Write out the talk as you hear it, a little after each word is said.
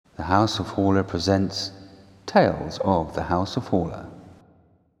House of Hare presents Tales of the House of Hare.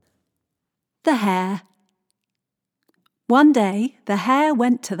 The Hare. One day the hare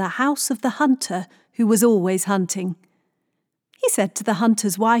went to the house of the hunter who was always hunting. He said to the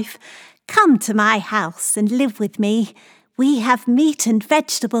hunter's wife, "Come to my house and live with me. We have meat and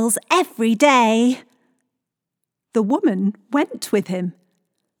vegetables every day." The woman went with him,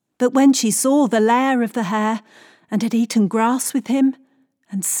 but when she saw the lair of the hare and had eaten grass with him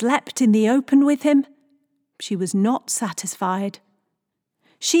and slept in the open with him, she was not satisfied.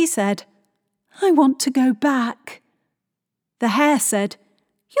 She said, "I want to go back." The hare said,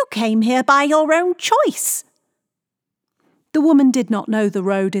 "You came here by your own choice." The woman did not know the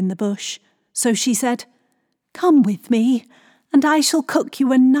road in the bush, so she said, "Come with me, and I shall cook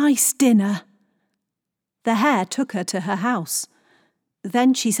you a nice dinner." The hare took her to her house.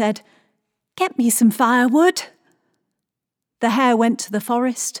 Then she said, "Get me some firewood." The hare went to the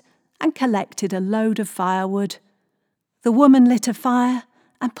forest and collected a load of firewood. The woman lit a fire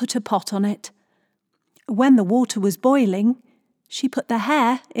and put a pot on it. When the water was boiling, she put the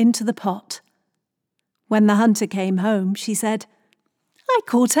hare into the pot. When the hunter came home, she said, "I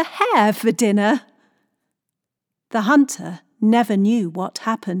caught a hare for dinner." The hunter never knew what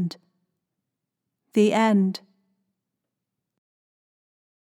happened. The end.